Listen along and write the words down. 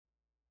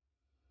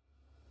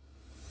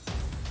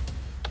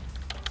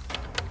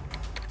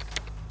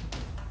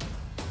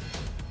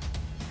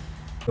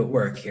At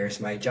work, here's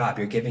my job.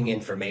 You're giving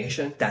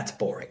information. That's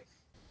boring.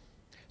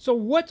 So,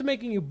 what's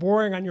making you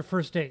boring on your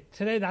first date?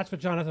 Today, that's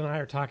what Jonathan and I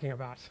are talking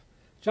about.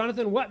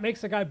 Jonathan, what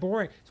makes a guy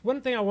boring? So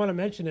one thing I want to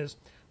mention is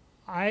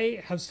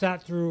I have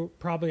sat through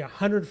probably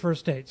 100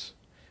 first dates.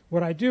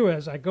 What I do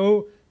is I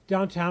go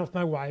downtown with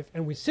my wife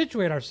and we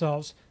situate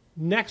ourselves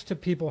next to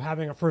people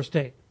having a first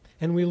date.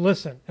 And we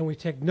listen and we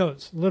take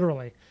notes,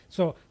 literally.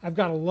 So I've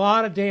got a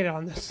lot of data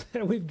on this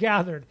that we've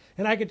gathered.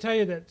 And I can tell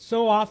you that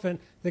so often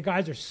the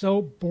guys are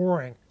so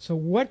boring. So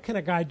what can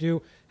a guy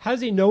do? How does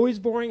he know he's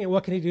boring and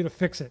what can he do to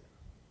fix it?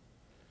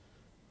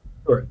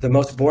 Sure. The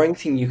most boring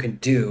thing you can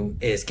do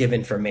is give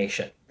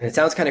information. And it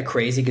sounds kind of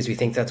crazy because we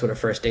think that's what a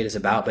first date is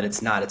about, but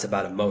it's not. It's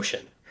about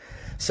emotion.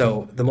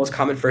 So the most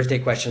common first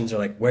date questions are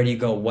like, where do you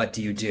go? What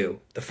do you do?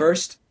 The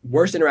first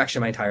worst interaction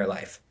of my entire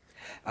life.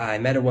 I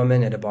met a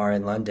woman at a bar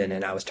in London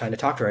and I was trying to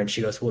talk to her and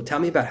she goes, well, tell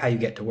me about how you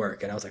get to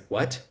work. And I was like,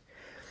 what?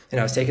 And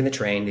I was taking the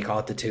train, they call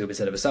it the tube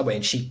instead of a subway,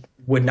 and she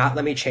would not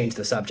let me change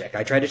the subject.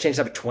 I tried to change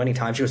the subject 20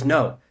 times. She goes,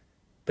 no,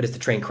 but is the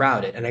train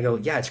crowded? And I go,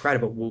 yeah, it's crowded,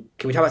 but well,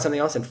 can we talk about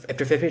something else? And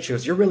after 15 minutes, she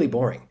goes, you're really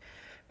boring.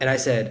 And I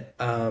said,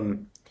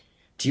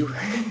 do you,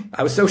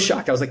 I was so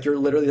shocked. I was like, you're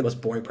literally the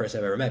most boring person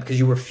I've ever met because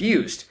you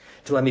refused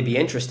to let me be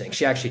interesting.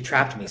 She actually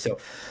trapped me. So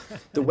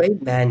the way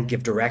men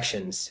give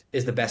directions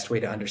is the best way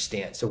to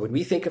understand. So when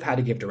we think of how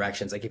to give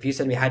directions, like if you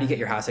said to me, how do you get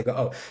your house? I go,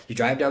 oh, you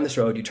drive down this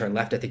road, you turn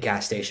left at the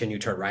gas station, you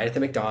turn right at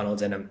the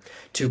McDonald's, and I'm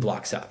 2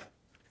 blocks up.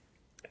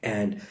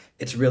 And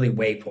it's really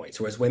waypoints.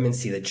 Whereas women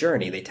see the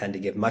journey, they tend to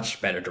give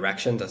much better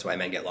directions. That's why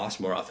men get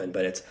lost more often,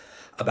 but it's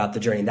about the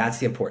journey. That's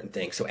the important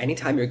thing. So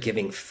anytime you're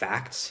giving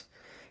facts,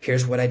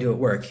 here's what I do at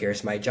work,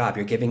 here's my job,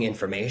 you're giving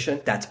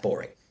information, that's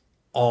boring.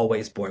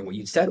 Always boring. What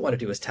you instead want to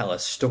do is tell a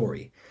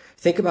story.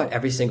 Think about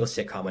every single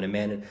sitcom when a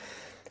man and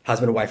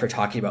husband and wife are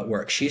talking about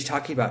work. She's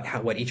talking about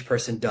how what each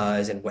person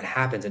does and what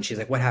happens. And she's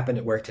like, what happened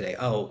at work today?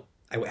 Oh,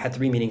 I had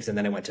 3 meetings and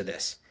then I went to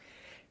this.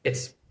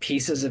 It's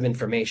pieces of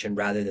information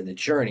rather than the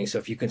journey. So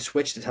if you can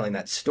switch to telling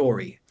that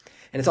story,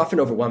 and it's often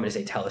overwhelming to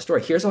say, tell a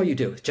story. Here's all you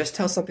do. Just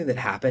tell something that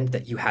happened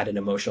that you had an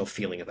emotional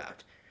feeling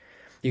about.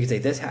 You can say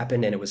this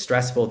happened and it was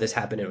stressful. This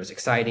happened and it was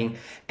exciting.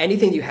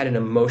 Anything you had an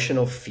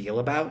emotional feel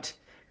about,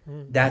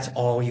 that's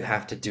all you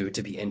have to do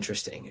to be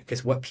interesting.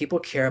 Because what people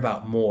care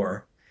about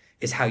more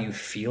is how you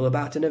feel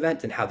about an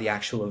event than how the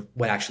actual,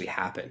 what actually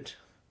happened.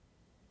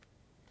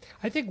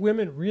 I think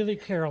women really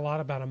care a lot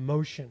about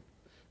emotion.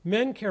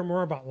 Men care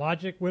more about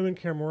logic, women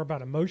care more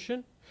about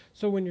emotion.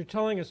 So when you're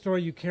telling a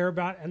story you care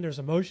about and there's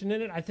emotion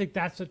in it, I think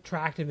that's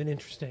attractive and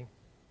interesting.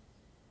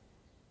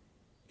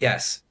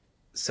 Yes.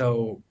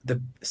 So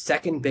the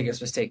second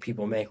biggest mistake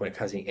people make when it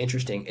comes to being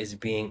interesting is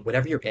being,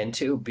 whatever you're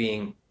into,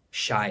 being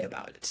shy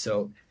about it.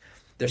 So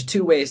there's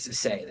two ways to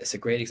say this. A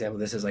great example of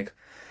this is like,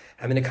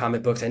 I'm into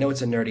comic books. I know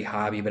it's a nerdy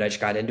hobby, but I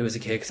just got into it as a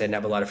kid because I didn't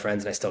have a lot of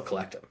friends and I still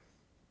collect them.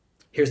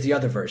 Here's the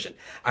other version.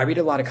 I read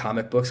a lot of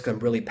comic books because I'm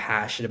really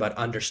passionate about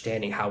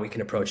understanding how we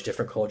can approach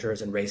different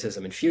cultures and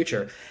racism in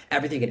future.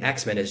 Everything in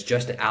X-Men is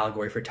just an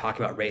allegory for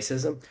talking about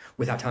racism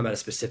without talking about a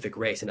specific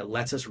race. And it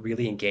lets us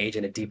really engage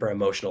in a deeper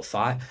emotional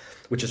thought,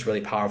 which is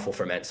really powerful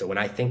for men. So when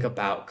I think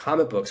about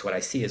comic books, what I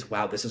see is,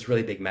 wow, this is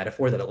really big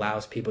metaphor that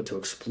allows people to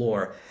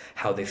explore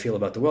how they feel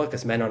about the world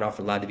because men aren't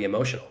often allowed to be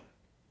emotional.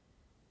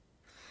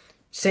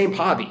 Same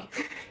hobby.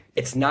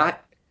 It's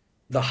not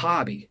the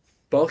hobby.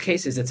 Both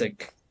cases, it's a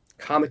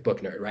comic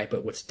book nerd, right?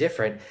 But what's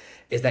different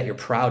is that you're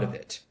proud of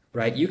it,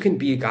 right? You can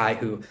be a guy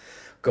who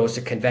goes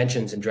to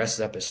conventions and dresses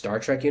up as Star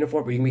Trek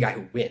uniform, but you can be a guy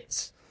who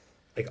wins.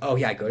 Like, oh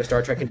yeah, I go to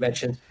Star Trek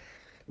convention.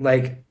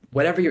 Like,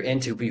 whatever you're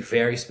into, be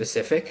very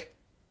specific.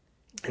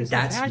 And It's the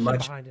that's passion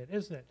much, behind it,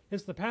 isn't it?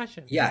 It's the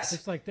passion. yes.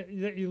 It's like that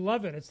you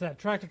love it. It's that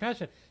attractive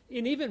passion.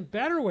 In even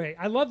better way,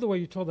 I love the way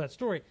you told that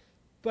story,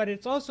 but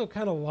it's also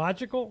kind of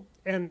logical,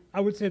 and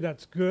I would say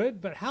that's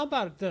good. But how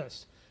about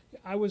this?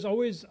 I was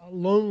always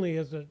lonely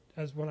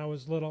as when I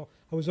was little.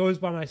 I was always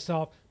by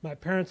myself. My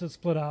parents had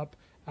split up.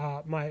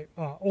 My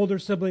older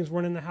siblings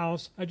weren't in the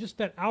house. I just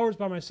spent hours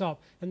by myself,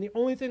 and the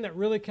only thing that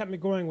really kept me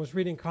going was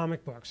reading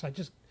comic books. I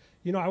just,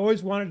 I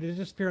always wanted to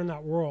disappear in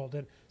that world,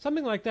 and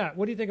something like that.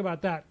 What do you think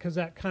about that? Because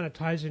that kind of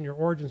ties in your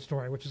origin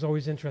story, which is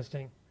always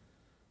interesting.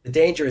 The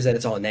danger is that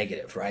it's all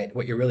negative, right?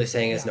 What you're really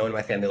saying is Yeah. no one in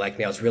my family liked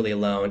me. I was really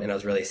alone and I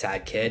was a really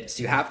sad kid.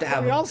 So you have to We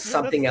have all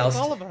something that's else.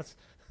 all of us.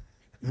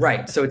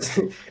 Right. So it's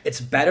it's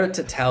better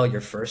to tell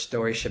your first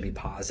story should be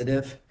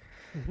positive.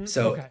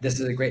 So Okay. this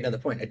is a great another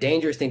point. A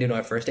dangerous thing to know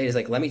at first date is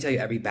like, let me tell you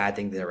every bad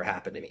thing that ever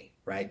happened to me,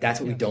 right? That's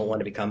what we Yes. don't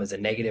want to become as a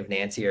negative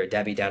Nancy or a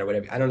Debbie Downer or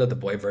whatever. I don't know the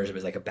boy version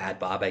is like a bad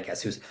Bob, I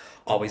guess, who's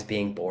always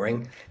being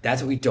boring.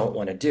 That's what we don't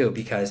want to do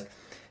because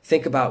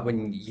think about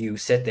when you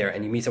sit there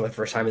and you meet someone for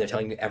the first time and they're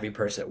telling you every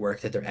person at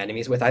work that they're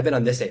enemies with. I've been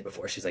on this date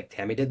before. She's like,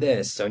 Tammy did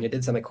this, Sonia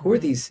did something. Like, who are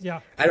these?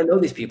 Yeah. I don't know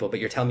these people, but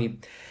you're telling me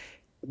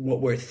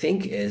what we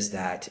think is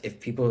that if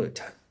people,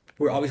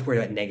 we're always worried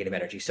about negative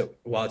energy. So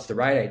while it's the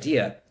right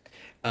idea,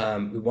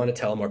 we want to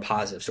tell a more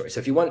positive story. So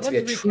if you want it to be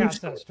Let's a true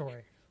recast that story,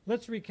 story.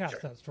 Let's recast sure,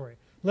 that story.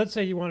 Let's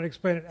say you want to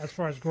explain it as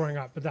far as growing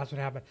up, but that's what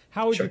happened.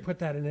 How would you sure, put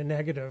that in a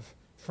negative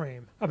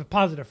frame, a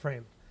positive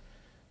frame?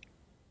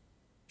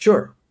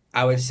 Sure.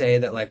 I would say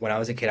that like when I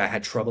was a kid, I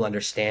had trouble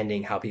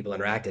understanding how people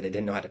interacted. I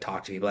didn't know how to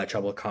talk to people. I had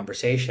trouble with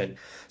conversation.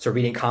 So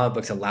reading comic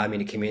books allowed me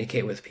to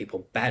communicate with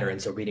people better.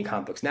 And so reading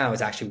comic books now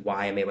is actually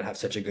why I'm able to have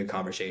such a good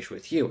conversation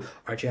with you.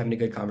 Aren't you having a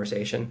good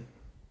conversation?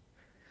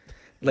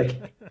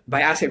 Like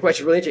by asking a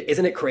question, really,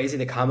 isn't it crazy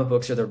that comic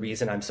books are the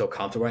reason I'm so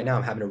comfortable right now?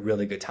 I'm having a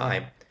really good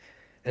time.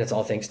 And it's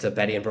all thanks to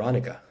Betty and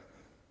Veronica.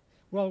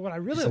 Well, what I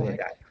Just really something like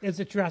liked that. is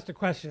that you asked a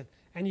question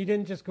and you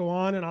didn't just go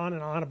on and on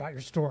and on about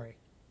your story.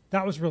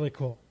 That was really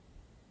cool.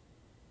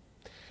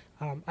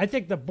 I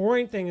think the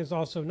boring thing is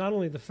also not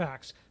only the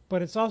facts,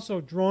 but it's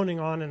also droning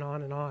on and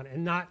on and on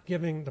and not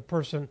giving the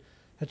person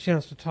a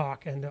chance to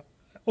talk and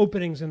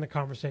openings in the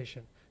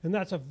conversation. And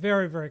that's a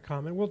very, very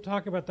common. We'll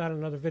talk about that in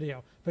another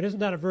video. But isn't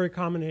that a very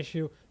common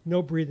issue?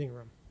 No breathing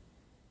room.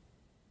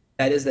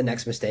 That is the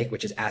next mistake,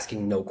 which is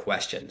asking no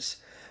questions.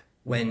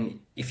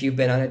 If you've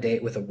been on a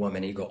date with a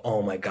woman and you go,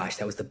 oh my gosh,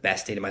 that was the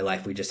best date of my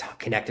life. We just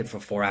connected for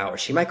 4 hours.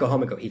 She might go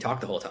home and go, he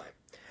talked the whole time.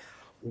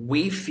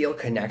 We feel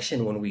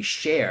connection when we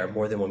share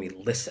more than when we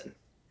listen.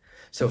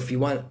 So if you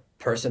want a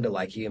person to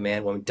like you,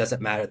 man, woman,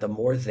 doesn't matter. The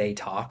more they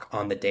talk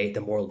on the date,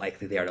 the more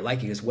likely they are to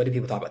like you. Because what do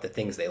people talk about? The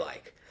things they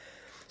like.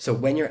 So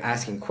when you're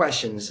asking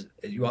questions,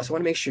 you also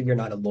want to make sure you're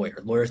not a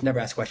lawyer. Lawyers never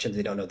ask questions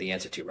they don't know the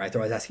answer to, right?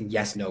 They're always asking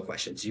yes, no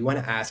questions. You want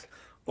to ask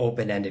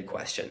open-ended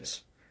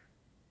questions.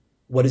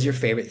 What is your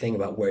favorite thing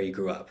about where you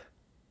grew up?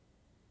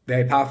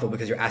 Very powerful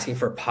because you're asking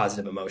for a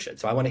positive emotion.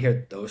 So I want to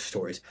hear those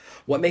stories.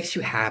 What makes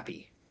you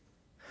happy?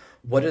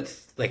 What are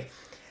like,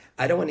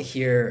 I don't want to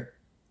hear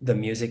the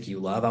music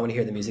you love. I want to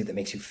hear the music that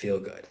makes you feel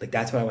good. Like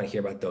that's what I want to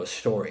hear about those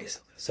stories.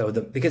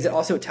 Because it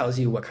also tells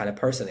you what kind of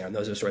person they are. And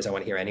those are stories I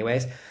want to hear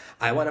anyways.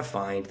 I want to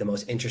find the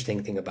most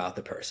interesting thing about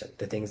the person,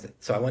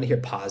 so I want to hear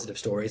positive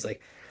stories.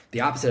 Like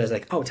the opposite is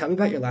like, oh, tell me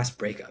about your last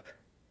breakup.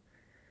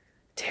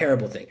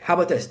 Terrible thing. How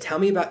about this? Tell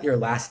me about your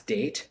last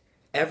date.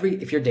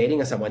 If you're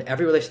dating someone,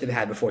 every relationship you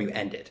had before you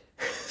ended.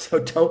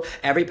 So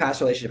every past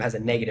relationship has a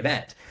negative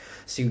end.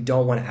 So you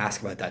don't want to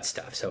ask about that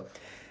stuff. So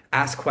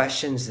ask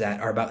questions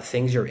that are about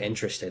things you're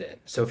interested in.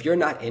 So if you're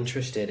not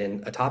interested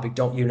in a topic,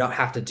 you don't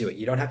have to do it.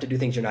 You don't have to do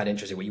things you're not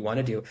interested in. What you want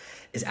to do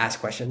is ask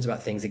questions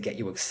about things that get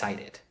you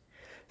excited.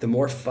 The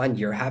more fun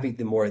you're having,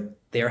 the more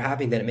they're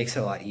having, then it makes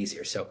it a lot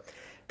easier. So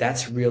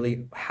that's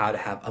really how to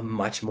have a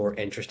much more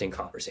interesting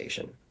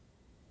conversation.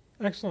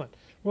 Excellent.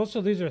 Well,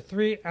 so these are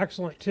 3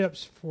 excellent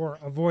tips for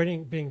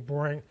avoiding being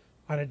boring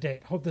on a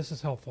date. Hope this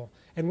is helpful.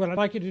 And what I'd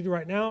like you to do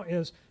right now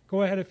is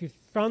go ahead. If you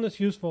found this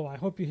useful, I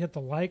hope you hit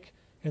the like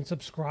and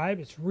subscribe.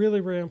 It's really,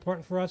 really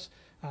important for us.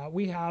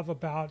 We have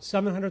about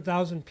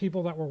 700,000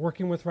 people that we're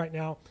working with right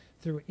now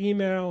through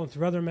email and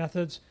through other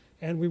methods.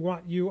 And we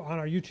want you on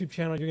our YouTube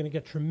channel. You're going to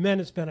get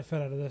tremendous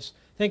benefit out of this.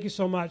 Thank you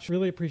so much.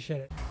 Really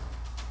appreciate it.